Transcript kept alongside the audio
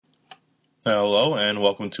Hello, and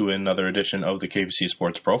welcome to another edition of the KBC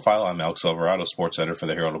Sports Profile. I'm Alex Alvarado, sports editor for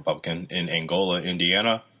the Herald Republican in Angola,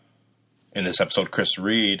 Indiana. In this episode,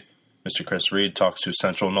 Mr. Chris Reed, talks to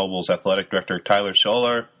Central Noble's athletic director, Tyler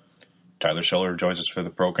Schuller. Tyler Schuller joins us for the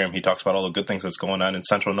program. He talks about all the good things that's going on in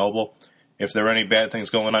Central Noble. If there are any bad things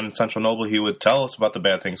going on in Central Noble, he would tell us about the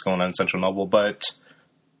bad things going on in Central Noble, but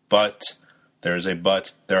there's a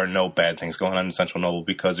but. There are no bad things going on in Central Noble,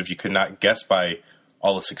 because if you could not guess by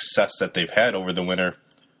all the success that they've had over the winter,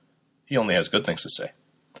 he only has good things to say.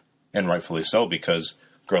 And rightfully so, because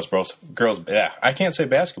girls, I can't say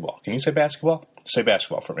basketball. Can you say basketball? Say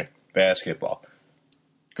basketball for me. Basketball.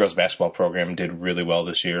 Girls basketball program did really well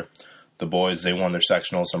this year. The boys, they won their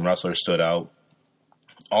sectionals. Some wrestlers stood out.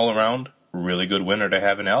 All around, really good winter to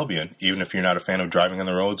have in Albion, even if you're not a fan of driving on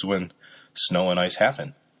the roads when snow and ice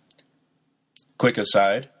happen. Quick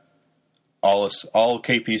aside, all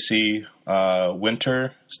KPC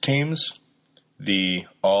winter teams, the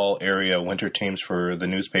all-area winter teams for the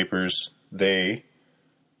newspapers, they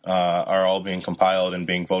are all being compiled and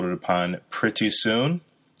being voted upon pretty soon.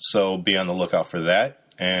 So be on the lookout for that.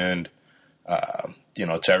 And,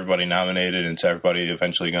 to everybody nominated and to everybody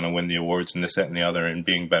eventually going to win the awards and this, that, and the other, and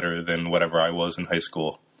being better than whatever I was in high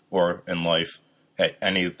school or in life at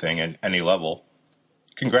anything at any level,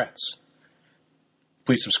 congrats.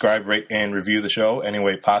 Please subscribe, rate, and review the show any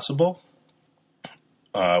way possible.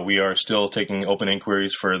 We are still taking open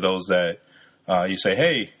inquiries for those that you say,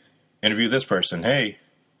 hey, interview this person. Hey,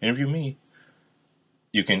 interview me.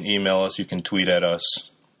 You can email us. You can tweet at us.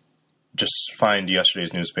 Just find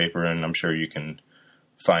yesterday's newspaper, and I'm sure you can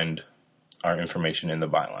find our information in the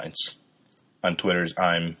bylines. On Twitter's,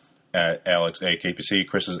 I'm at Alex A. KPC.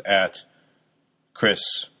 Chris is at Chris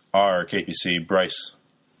R. KPC. Bryce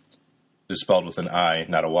is spelled with an I,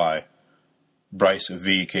 not a Y. Bryce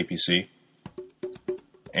V. KPC.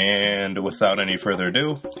 And without any further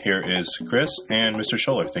ado, here is Chris and Mr.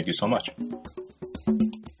 Schuller. Thank you so much.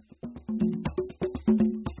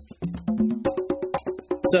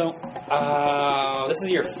 So, this is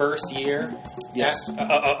your first year? Yes.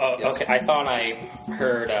 Yes. Okay. I thought I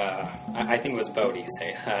heard, I think it was Bodie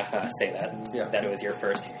say that. Yeah. That it was your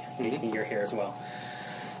first year here as well.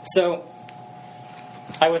 So,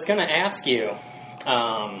 I was going to ask you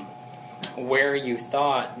where you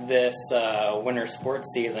thought this winter sports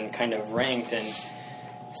season kind of ranked in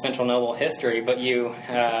Central Noble history, but you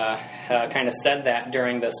kind of said that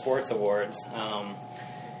during the sports awards.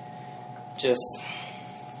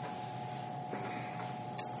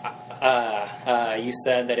 You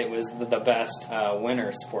said that it was the best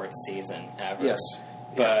winter sports season ever. Yes.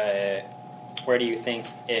 But where do you think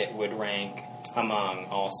it would rank among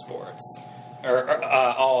all sports? Or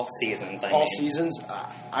all seasons, All seasons?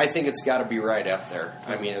 I think it's got to be right up there.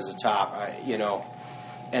 I mean, as a top,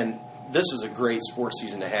 and this is a great sports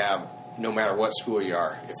season to have no matter what school you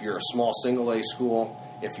are. If you're a small single-A school,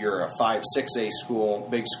 if you're a 5, 6A school,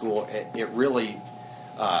 big school, it really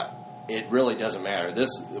doesn't matter.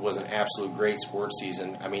 This was an absolute great sports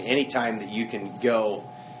season. I mean, anytime that you can go,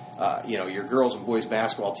 your girls and boys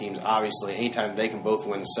basketball teams, obviously, anytime they can both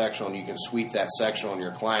win the sectional and you can sweep that sectional in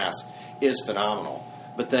your class is phenomenal.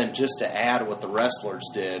 But then just to add what the wrestlers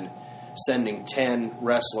did, sending 10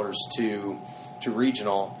 wrestlers to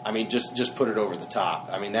regional, I mean, just put it over the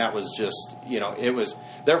top. I mean, that was just, it was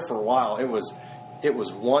there for a while. It was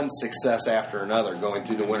one success after another going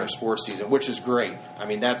through the winter sports season, which is great. I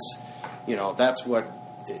mean, that's what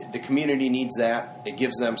the community needs. That it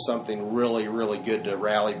gives them something really, really good to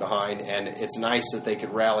rally behind, and it's nice that they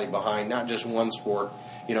could rally behind not just one sport.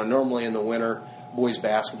 Normally in the winter, boys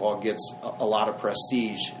basketball gets a lot of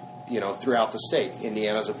prestige, throughout the state.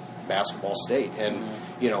 Indiana's a basketball state, and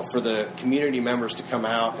for the community members to come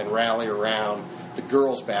out and rally around the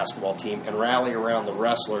girls basketball team and rally around the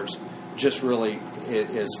wrestlers just really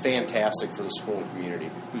is fantastic for the school and community.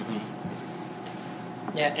 Mm-hmm.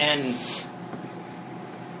 Yeah, and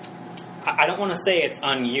I don't want to say it's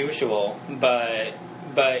unusual, but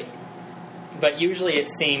usually it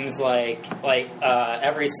seems like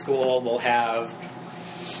every school will have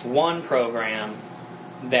one program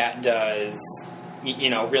that does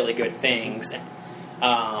really good things,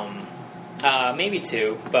 maybe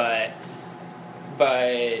two, but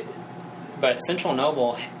Central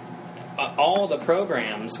Noble, all the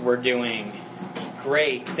programs were doing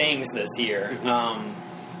great things this year.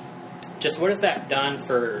 Just what has that done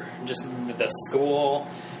for just the school,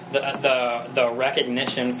 the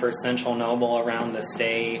recognition for Central Noble around the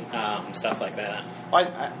state, stuff like that?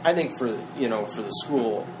 I think for the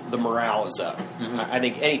school, the morale is up. Mm-hmm. I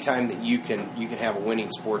think any time that you can have a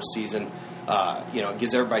winning sports season, it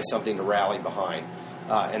gives everybody something to rally behind.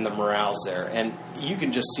 and the morale's there. And you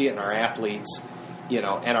can just see it in our athletes, and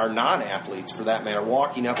our non-athletes, for that matter,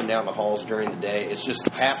 walking up and down the halls during the day. It's just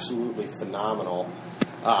absolutely phenomenal,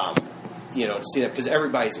 to see that, because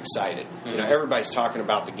everybody's excited. Mm-hmm. Everybody's talking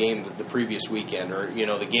about the game the previous weekend, or,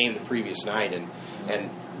 the game the previous night, and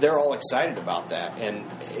they're all excited about that. And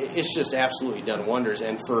it's just absolutely done wonders.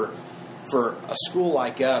 And for a school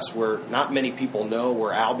like us, where not many people know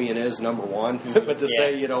where Albion is, number one, but to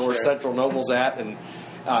say, where Central Noble's at, and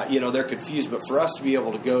they're confused. But for us to be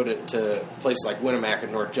able to go to places like Winamac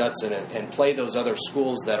and North Judson and play those other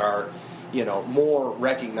schools that are, more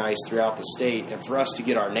recognized throughout the state, and for us to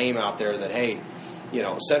get our name out there that, hey,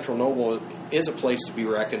 Central Noble is a place to be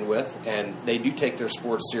reckoned with, and they do take their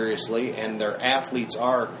sports seriously, and their athletes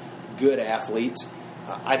are good athletes.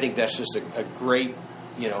 I think that's just a great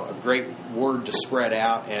word to spread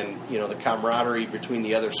out, and the camaraderie between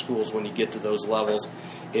the other schools when you get to those levels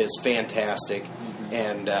is fantastic. Mm-hmm.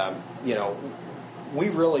 And we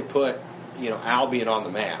really put Albion on the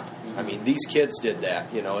map. Mm-hmm. I mean, these kids did that.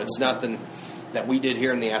 It's nothing that we did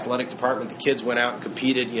here in the athletic department. The kids went out and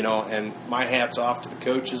competed. And my hat's off to the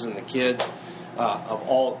coaches and the kids of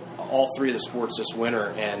all three of the sports this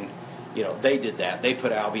winter. And they did that. They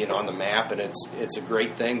put Albion on the map, and it's a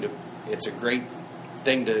great thing to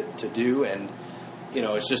do. And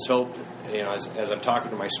it's just hope, as I'm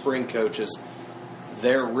talking to my spring coaches,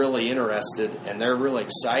 they're really interested and they're really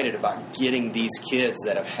excited about getting these kids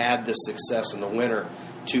that have had this success in the winter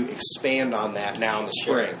to expand on that now in the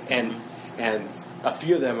spring. Sure. And a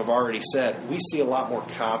few of them have already said, we see a lot more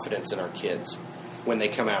confidence in our kids when they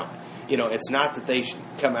come out. It's not that they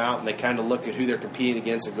come out and they kind of look at who they're competing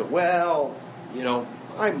against and go, well,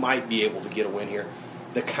 I might be able to get a win here.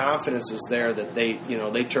 The confidence is there that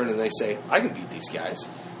they turn and they say, I can beat these guys.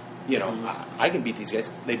 I can beat these guys.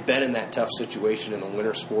 They've been in that tough situation in the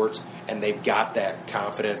winter sports, and they've got that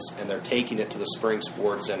confidence, and they're taking it to the spring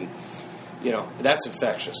sports, and that's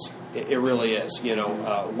infectious. It really is.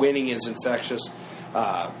 Winning is infectious.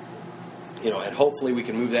 And hopefully we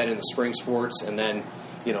can move that into spring sports, and then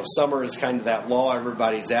summer is kind of that lull.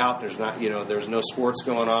 Everybody's out. There's not there's no sports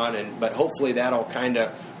going on, but hopefully that'll kind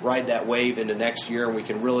of ride that wave into next year, and we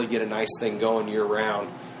can really get a nice thing going year round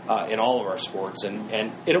in all of our sports,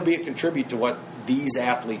 and it'll be a contribute to what these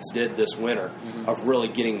athletes did this winter, mm-hmm. of really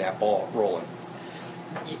getting that ball rolling.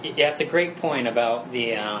 Yeah, it's a great point about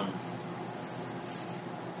the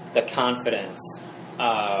confidence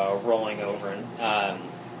rolling over and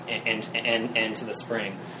into the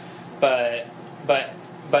spring, but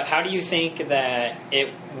how do you think that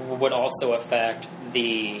it would also affect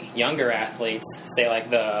the younger athletes, say like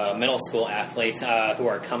the middle school athletes who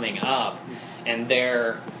are coming up, and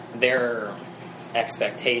their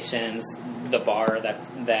expectations, the bar that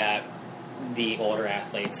the older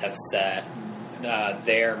athletes have set,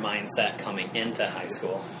 their mindset coming into high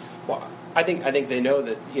school? Well, I think they know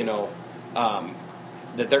that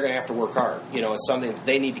that they're going to have to work hard. It's something that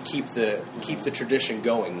they need to keep the tradition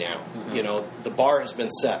going now. Mm-hmm. The bar has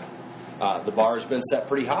been set. The bar has been set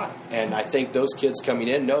pretty high, and I think those kids coming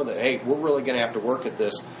in know that, hey, we're really going to have to work at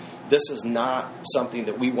this. This is not something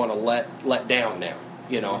that we want to let down now.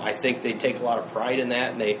 I think they take a lot of pride in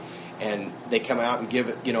that, and they come out and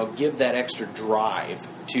give that extra drive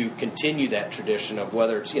to continue that tradition of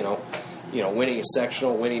whether it's winning a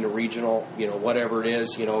sectional, winning a regional, whatever it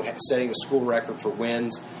is, setting a school record for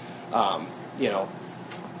wins,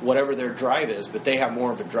 whatever their drive is, but they have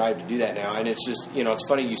more of a drive to do that now. And it's just, it's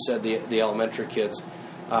funny you said the elementary kids.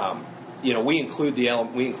 We included the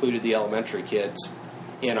elementary kids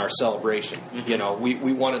in our celebration. Mm-hmm.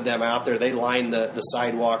 We wanted them out there. They lined the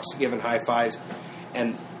sidewalks, giving high fives,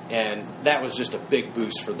 and that was just a big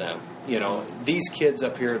boost for them. These kids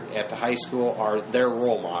up here at the high school are their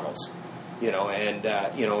role models.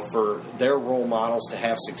 For their role models to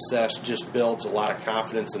have success just builds a lot of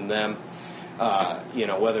confidence in them.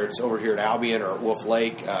 Whether it's over here at Albion or at Wolf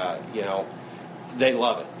Lake, they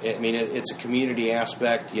love it. I mean, it's a community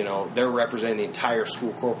aspect. They're representing the entire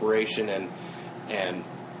school corporation, and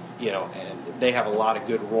they have a lot of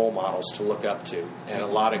good role models to look up to, and a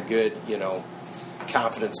lot of good,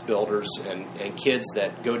 confidence builders and kids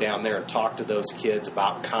that go down there and talk to those kids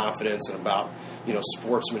about confidence and about,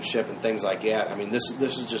 sportsmanship and things like that. I mean, this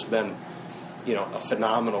has just been, a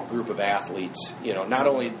phenomenal group of athletes, not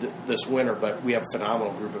only this winter, but we have a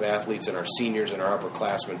phenomenal group of athletes in our seniors and our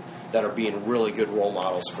upperclassmen that are being really good role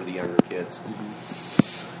models for the younger kids.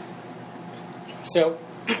 So,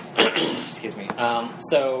 excuse me.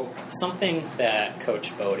 So something that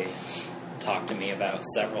Coach Bodie talked to me about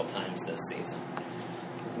several times this season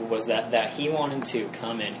was that he wanted to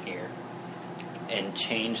come in here and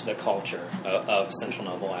change the culture of Central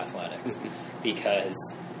Noble athletics, because,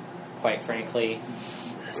 quite frankly,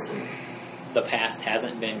 the past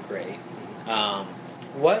hasn't been great.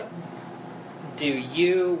 What do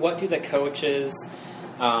the coaches,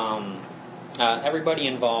 everybody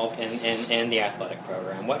involved in the athletic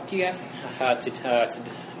program, what do you have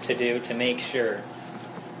to do to make sure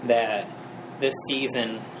that this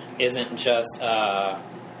season isn't just a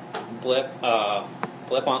blip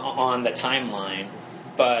on the timeline,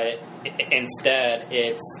 but instead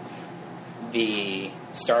it's the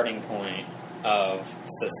starting point of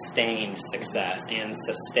sustained success and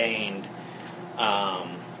sustained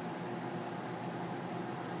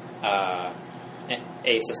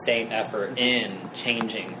a sustained effort in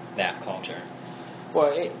changing that culture?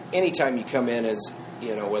 Well, anytime you come in as,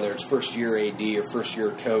 whether it's first year AD or first year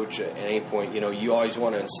coach at any point, you always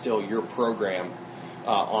want to instill your program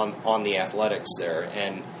on the athletics there.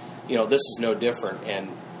 And, this is no different. And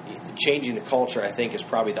changing the culture, I think, is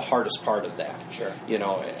probably the hardest part of that. Sure.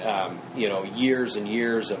 Years and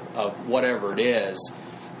years of whatever it is,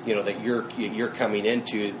 that you're coming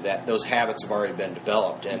into, that those habits have already been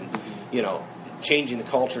developed. And, changing the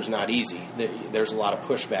culture is not easy. There's a lot of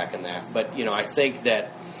pushback in that. But, I think that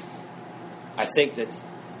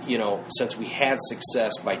since we had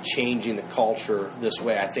success by changing the culture this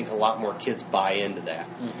way, I think a lot more kids buy into that.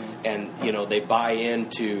 Mm-hmm. And, they buy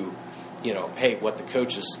into, hey, what the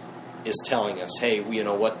coach is telling us, hey,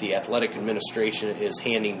 what the athletic administration is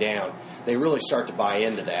handing down. They really start to buy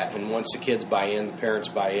into that. And once the kids buy in, the parents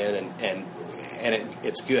buy in, and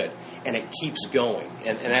it's good. And it keeps going.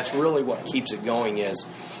 And that's really what keeps it going is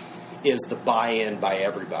the buy-in by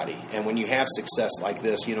everybody. And when you have success like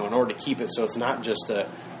this, in order to keep it so it's not just a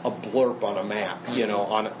blurb on a map,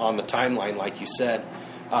 mm-hmm. on the timeline, like you said,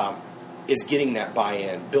 is getting that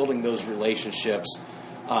buy-in, building those relationships,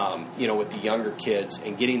 with the younger kids,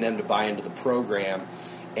 and getting them to buy into the program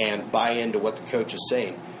and buy into what the coach is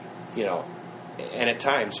saying, And at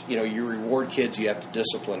times, you reward kids, you have to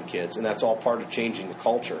discipline kids, and that's all part of changing the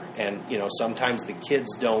culture. And, sometimes the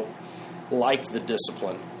kids don't like the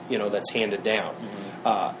discipline, that's handed down.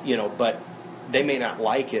 Mm-hmm. But they may not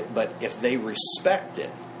like it, but if they respect it,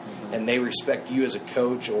 mm-hmm. and they respect you as a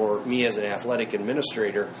coach or me as an athletic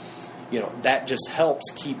administrator, that just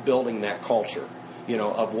helps keep building that culture,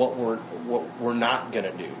 of what we're not going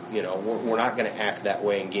to do. We're not going to act that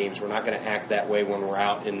way in games. We're not going to act that way when we're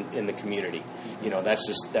out in the community.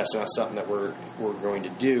 That's not something that we're going to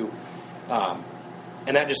do.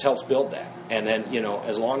 And that just helps build that. And then,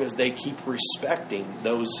 as long as they keep respecting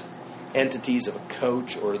those entities of a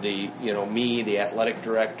coach or the, me, the athletic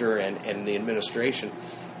director, and the administration,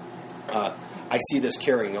 I see this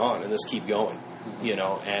carrying on and this keep going,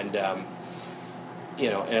 and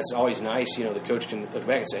it's always nice, the coach can look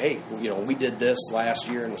back and say, hey, we did this last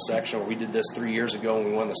year in the sectional, or we did this 3 years ago when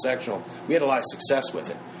we won the sectional. We had a lot of success with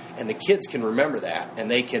it. And the kids can remember that,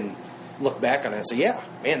 and they can look back on it and say, yeah,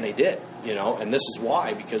 man, they did, and this is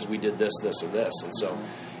why, because we did this, this, or this. And so,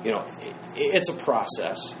 it's a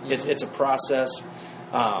process. It's a process.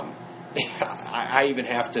 I even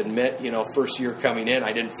have to admit, first year coming in,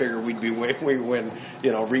 I didn't figure we win,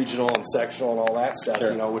 regional and sectional and all that stuff,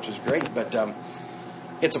 sure. Which is great. But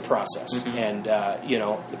it's a process, mm-hmm. and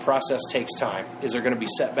the process takes time. Is there going to be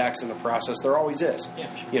setbacks in the process? There always is.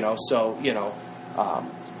 Yeah, sure.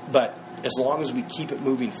 But as long as we keep it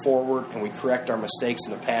moving forward and we correct our mistakes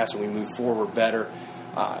in the past and we move forward better,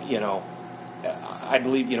 I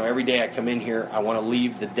believe, every day I come in here, I want to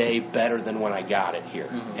leave the day better than when I got it here.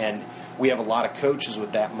 Mm-hmm. And we have a lot of coaches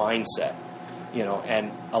with that mindset,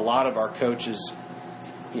 and a lot of our coaches,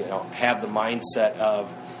 have the mindset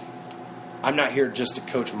of, I'm not here just to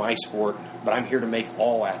coach my sport, but I'm here to make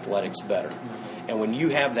all athletics better. Mm-hmm. And when you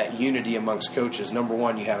have that unity amongst coaches, number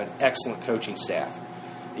one, you have an excellent coaching staff,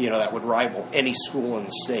 that would rival any school in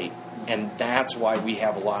the state. And that's why we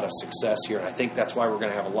have a lot of success here. And I think that's why we're going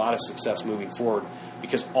to have a lot of success moving forward,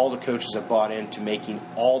 because all the coaches have bought into making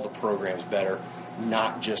all the programs better,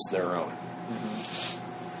 not just their own.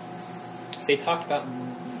 Mm-hmm. So you talked about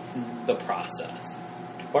the process.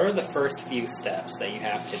 What are the first few steps that you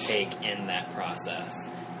have to take in that process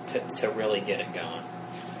to really get it going?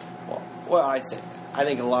 Well, I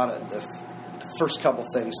think a lot of the first couple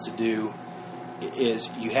things to do is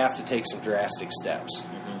you have to take some drastic steps.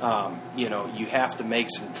 Mm-hmm. You have to make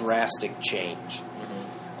some drastic change.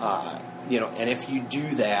 Mm-hmm. And if you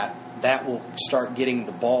do that, that will start getting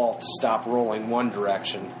the ball to stop rolling one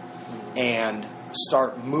direction, mm-hmm. and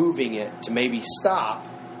start moving it to maybe stop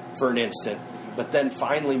for an instant, but then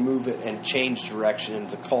finally move it and change direction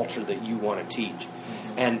into the culture that you want to teach.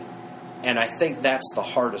 Mm-hmm. And And I think that's the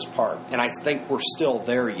hardest part. And I think we're still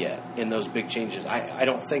there yet in those big changes. I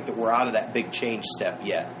don't think that we're out of that big change step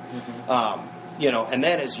yet. And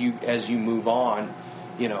then as you move on,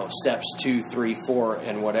 steps 2, 3, 4,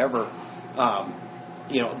 and whatever,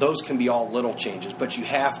 those can be all little changes. But you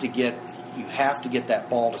have to get that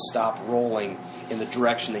ball to stop rolling in the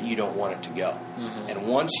direction that you don't want it to go. And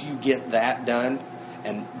once you get that done,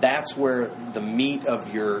 and that's where the meat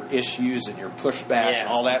of your issues and your pushback and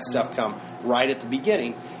all that stuff come right at the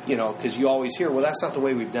beginning, because you always hear, well, that's not the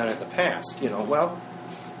way we've done it in the past. Well,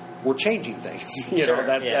 we're changing things.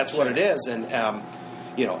 That's what it is. And, and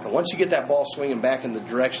once you get that ball swinging back in the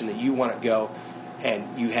direction that you want it to go,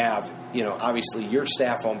 and you have, obviously your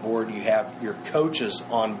staff on board, you have your coaches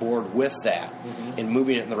on board with that and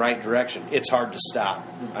moving it in the right direction, it's hard to stop.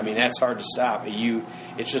 I mean, that's hard to stop.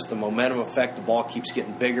 It's just the momentum effect. The ball keeps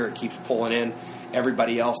getting bigger. It keeps pulling in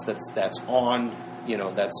everybody else that's on,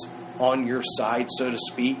 that's on your side, so to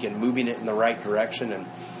speak, and moving it in the right direction.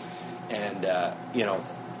 And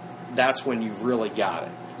that's when you've really got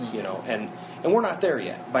it, and we're not there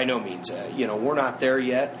yet, by no means. We're not there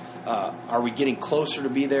yet. Are we getting closer to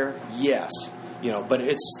be there? Yes. But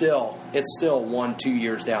it's still 1-2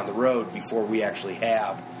 years down the road before we actually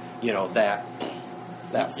have,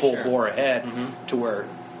 that full bore ahead to where,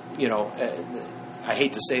 I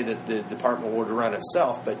hate to say that the department will run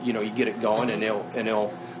itself, but you get it going and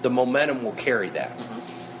the momentum will carry that.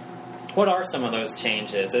 What are some of those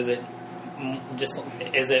changes? Is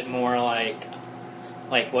it more like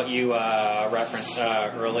what you referenced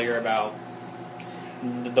earlier about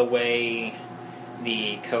the way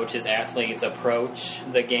the coaches, athletes approach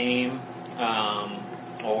the game,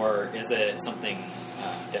 or is it something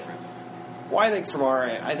different? Well, I think from our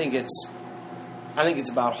end, I think it's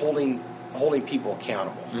about holding people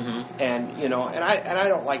accountable, and and I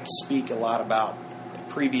don't like to speak a lot about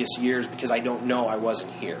previous years because I don't know, I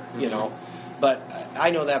wasn't here, but I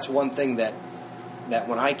know that's one thing that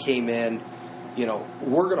when I came in,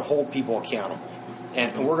 we're going to hold people accountable,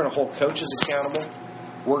 and we're going to hold coaches accountable.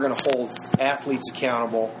 We're going to hold athletes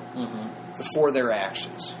accountable for their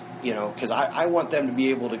actions, because I want them to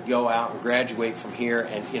be able to go out and graduate from here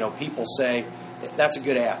and, people say, that's a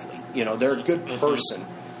good athlete. They're a good person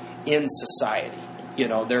in society.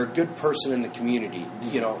 They're a good person in the community.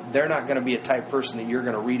 They're not going to be a type person that you're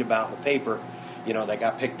going to read about in the paper, that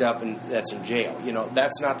got picked up and that's in jail.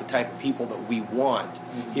 That's not the type of people that we want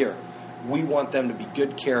here. We want them to be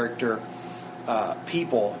good character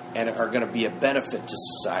people and are going to be a benefit to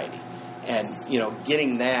society. And,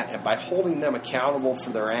 getting that and by holding them accountable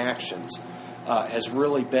for their actions has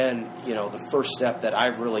really been, the first step that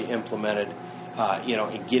I've really implemented,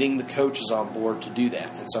 in getting the coaches on board to do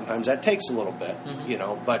that. And sometimes that takes a little bit,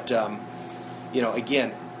 but,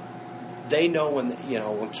 again, they know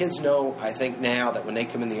when kids know, I think now that when they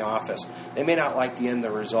come in the office, they may not like the end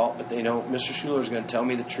of the result, but they know Mr. Schuller is going to tell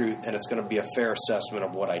me the truth, and it's going to be a fair assessment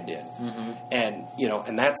of what I did. And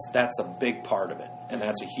and that's a big part of it, and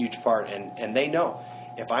that's a huge part. And they know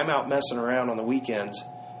if I'm out messing around on the weekends,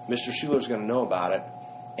 Mr. Schuller is going to know about it,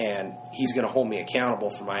 and he's going to hold me accountable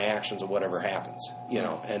for my actions or whatever happens.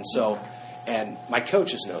 And so, and my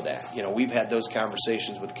coaches know that. We've had those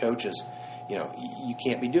conversations with coaches. You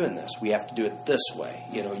can't be doing this. We have to do it this way.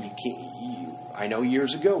 You can't. I know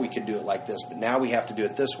years ago we could do it like this, but now we have to do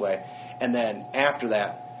it this way. And then after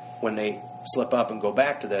that, when they slip up and go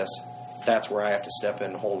back to this, that's where I have to step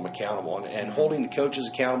in and hold them accountable. And holding the coaches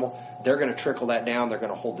accountable, they're going to trickle that down. They're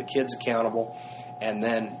going to hold the kids accountable, and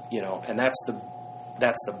then and that's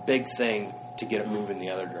the big thing to get it moving the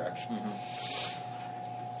other direction.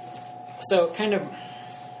 So kind of.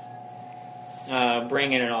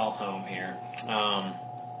 Bringing it all home here.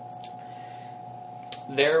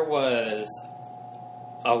 There was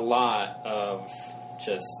a lot of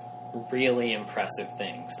just really impressive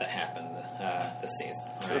things that happened this season,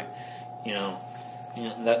 right?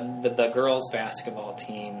 The girls' basketball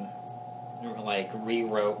team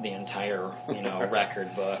rewrote the entire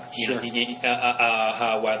record book.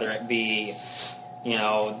 Whether it be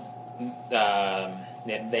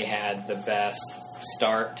they had the best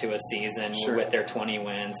start to a season with their 20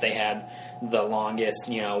 wins. They had the longest,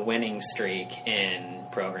 winning streak in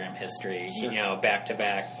program history.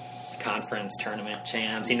 Back-to-back conference tournament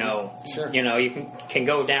champs. You can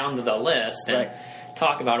go down to the list and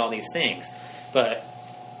talk about all these things. But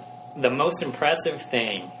the most impressive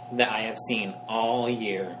thing that I have seen all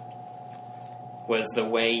year was the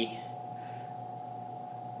way,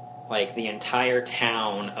 the entire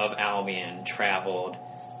town of Albion traveled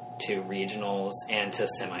to regionals and to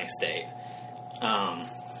semi-state.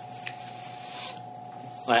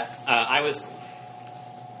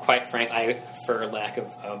 quite frankly, for lack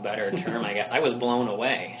of a better term, I guess, I was blown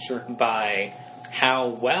away by how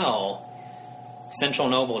well Central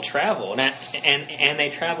Noble traveled, and they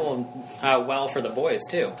traveled well for the boys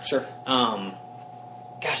too. Sure.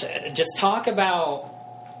 Gosh, just talk about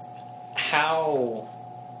how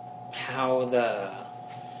I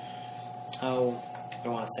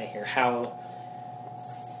want to say here, how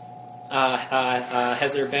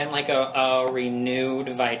has there been like a renewed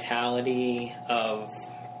vitality of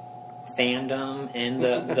fandom in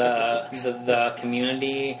the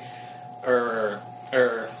community, or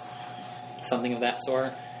something of that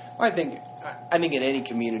sort? I think in any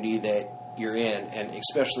community that you're in, and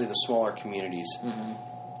especially the smaller communities,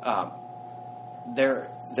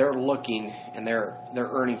 they're looking and they're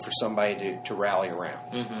earning for somebody to rally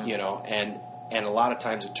around, you know, and a lot of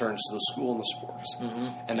times it turns to the school and the sports,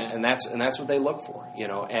 and that's what they look for, you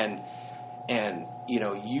know, and you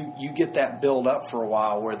know, you get that build up for a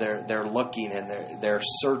while where they're looking and they're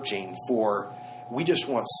searching for. We just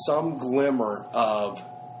want some glimmer of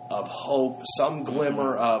hope, some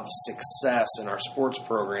glimmer of success in our sports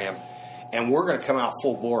program, and we're going to come out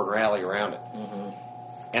full bore and rally around it.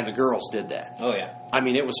 And the girls did that. Oh yeah, I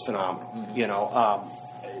mean, it was phenomenal. You know,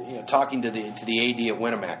 talking to the AD at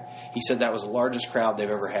Winnemac, he said that was the largest crowd they've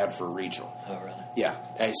ever had for a regional. Oh really? Yeah,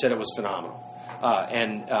 he said it was phenomenal.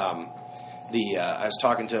 I was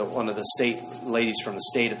talking to one of the state ladies from the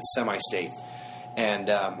state at the semi-state, and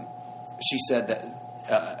she said that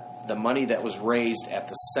the money that was raised at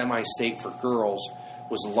the semi-state for girls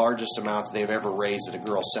was the largest amount that they've ever raised at a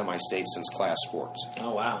girls' semi-state since class sports.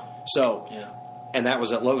 Oh wow! So, yeah. And that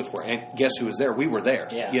was at Logansport. And guess who was there? We were there.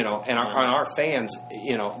 Yeah. You know, and our fans,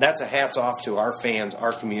 you know, that's a hats off to our fans,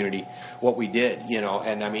 our community, what we did, you know.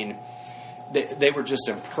 And, I mean, they were just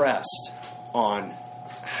impressed on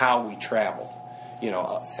how we traveled, you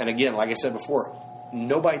know. And, again, like I said before,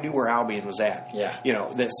 nobody knew where Albion was at. Yeah. You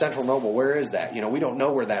know, the Central Noble, where is that? You know, we don't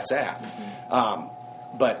know where that's at.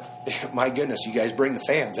 But my goodness, you guys bring the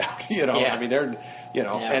fans out, you know. Yeah. I mean, they're, you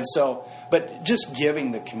know, and so, but just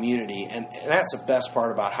giving the community, and that's the best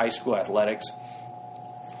part about high school athletics,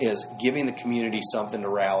 is giving the community something to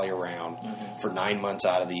rally around for 9 months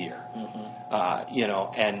out of the year. You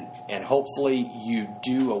know, and hopefully you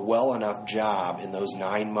do a well enough job in those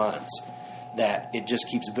 9 months that it just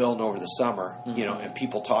keeps building over the summer, you know, and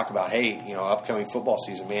people talk about, hey, you know, upcoming football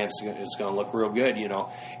season, man, it's going to look real good, you know,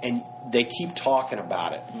 and they keep talking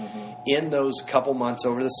about it in those couple months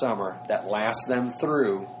over the summer that last them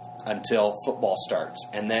through until football starts.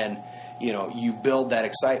 And then, you know, you build that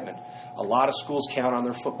excitement. A lot of schools count on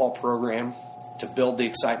their football program to build the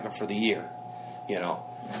excitement for the year, you know,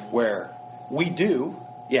 where we do.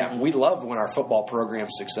 Yeah, we love when our football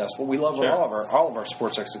program's successful. We love when all of our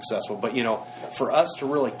sports are successful. But, you know, for us to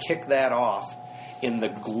really kick that off in the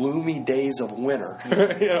gloomy days of winter,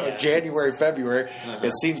 you know, January, February,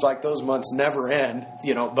 it seems like those months never end,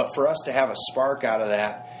 you know. But for us to have a spark out of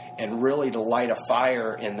that and really to light a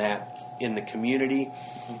fire in the community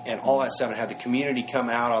and all that stuff, and have the community come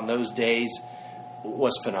out on those days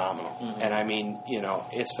was phenomenal. And I mean, you know,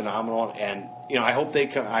 it's phenomenal. And you know, I hope they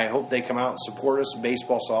come out and support us,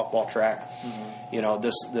 baseball, softball, track, you know,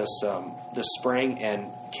 this spring,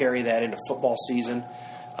 and carry that into football season.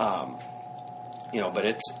 You know, but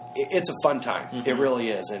it's a fun time. It really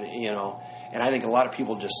is. And you know, and I think a lot of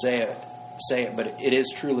people just say it, but it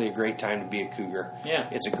is truly a great time to be a Cougar. Yeah,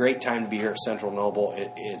 it's a great time to be here at Central Noble.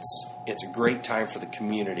 It's a great time for the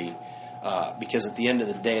community. Because at the end of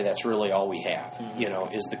the day, that's really all we have, you know,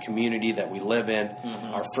 is the community that we live in,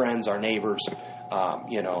 our friends, our neighbors,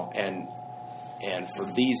 you know, and for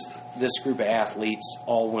this group of athletes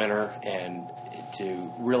all winter, and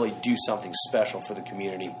to really do something special for the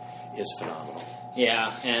community is phenomenal.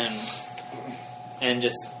 Yeah, and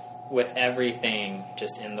just with everything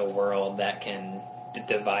just in the world that can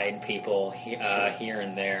divide people here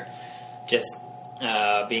and there, just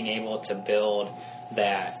being able to build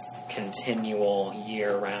that continual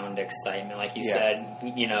year-round excitement. Like you said,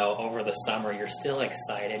 you know, over the summer you're still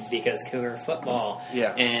excited because Cougar football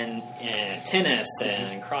and tennis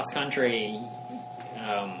and cross-country,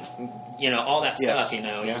 you know, all that stuff, you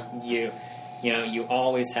know, you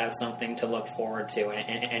always have something to look forward to,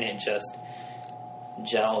 and it just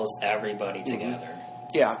gels everybody together.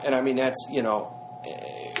 Yeah, and I mean, that's, you know,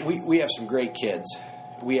 we have some great kids.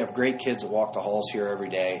 We have great kids that walk the halls here every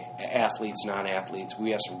day, athletes, non-athletes.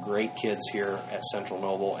 We have some great kids here at Central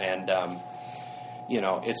Noble, and, you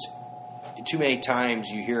know, it's too many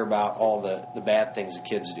times you hear about all the bad things the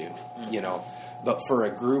kids do, you know. But for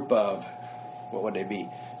a group of, what would they be,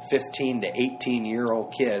 15 to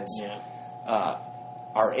 18-year-old kids,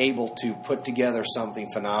 are able to put together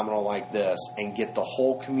something phenomenal like this and get the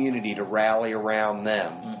whole community to rally around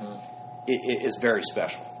them, it is very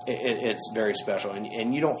special. It's very special,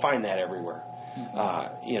 and you don't find that everywhere.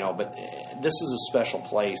 But this is a special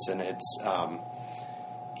place, and it's and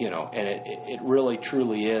it really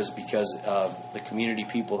truly is because of the community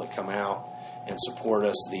people that come out and support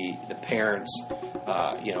us, the parents,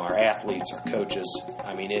 our athletes, our coaches.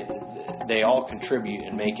 I mean, they all contribute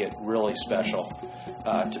and make it really special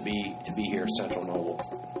to be here at Central Noble.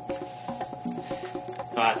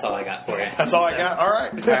 Well, that's all I got for you. That's all I got. All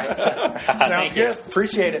right. All right. Sounds good.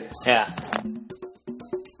 Appreciate it. Yeah.